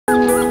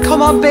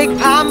Come on, Big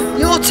Pam,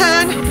 your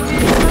turn.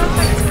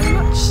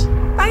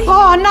 Bye.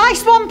 Oh,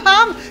 nice one,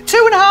 Pam.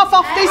 2.5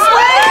 off this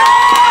week.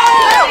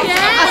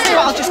 I tell you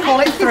what, I'll just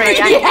call it 3.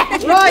 Yeah.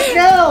 Right,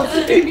 girls.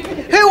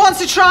 Who wants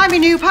to try my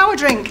new power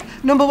drink?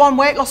 #1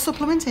 weight loss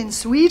supplement in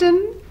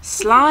Sweden.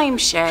 Slime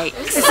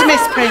shakes. It's a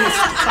misprint.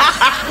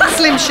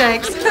 Slim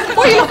shakes.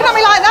 What are you looking at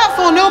me like that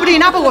for? Nobody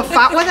in Abba were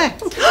fat, were they?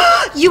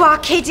 You are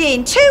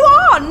kidding. 2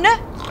 on.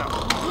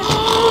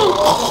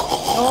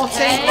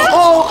 Naughty.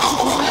 Oh.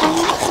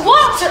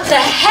 What the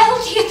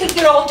hell do you think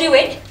you're all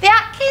doing? The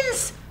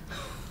Atkins.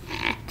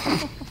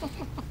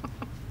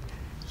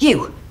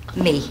 You,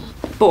 me,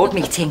 board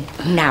meeting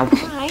now.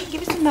 Right,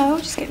 give us a no.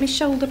 Just get me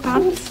shoulder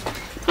pads.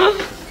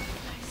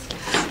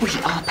 We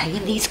are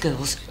paying these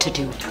girls to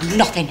do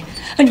nothing,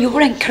 and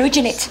you're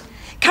encouraging it.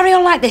 Carry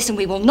on like this and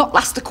we will not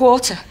last a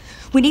quarter.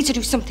 We need to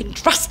do something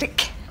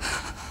drastic.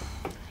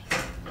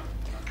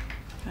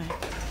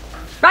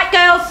 Right,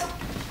 girls,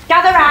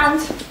 gather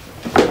round.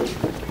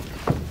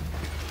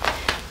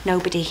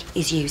 Nobody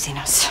is using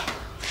us.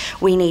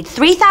 We need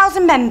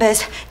 3,000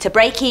 members to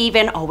break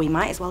even, or we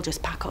might as well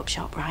just pack up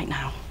shop right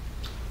now.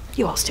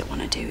 You all still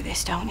want to do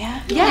this, don't you?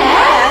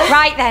 Yeah.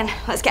 Right then,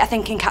 let's get our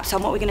thinking caps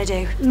on. What we're going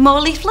to do?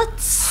 More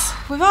leaflets.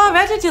 We've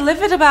already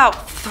delivered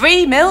about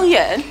 3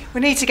 million.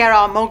 We need to get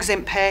our mugs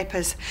in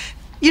papers.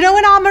 You know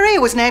when our Maria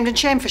was named and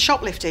shamed for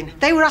shoplifting,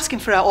 they were asking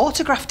for her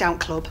autograph down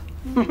club.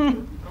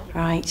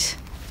 Right.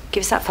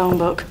 Give us that phone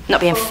book.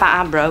 Not being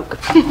fat and broke.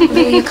 Who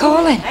are you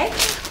calling?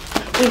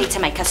 We need to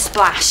make a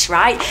splash,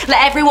 right?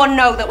 Let everyone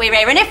know that we're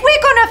here. And if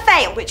we're gonna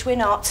fail, which we're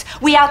not,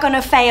 we are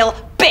gonna fail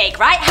big,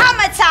 right?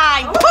 Hammer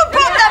time! Pump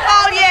up the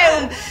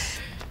volume!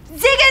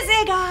 Zigga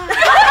zigga!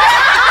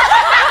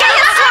 Get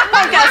your slap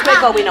on, girls. We're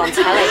going on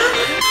telly.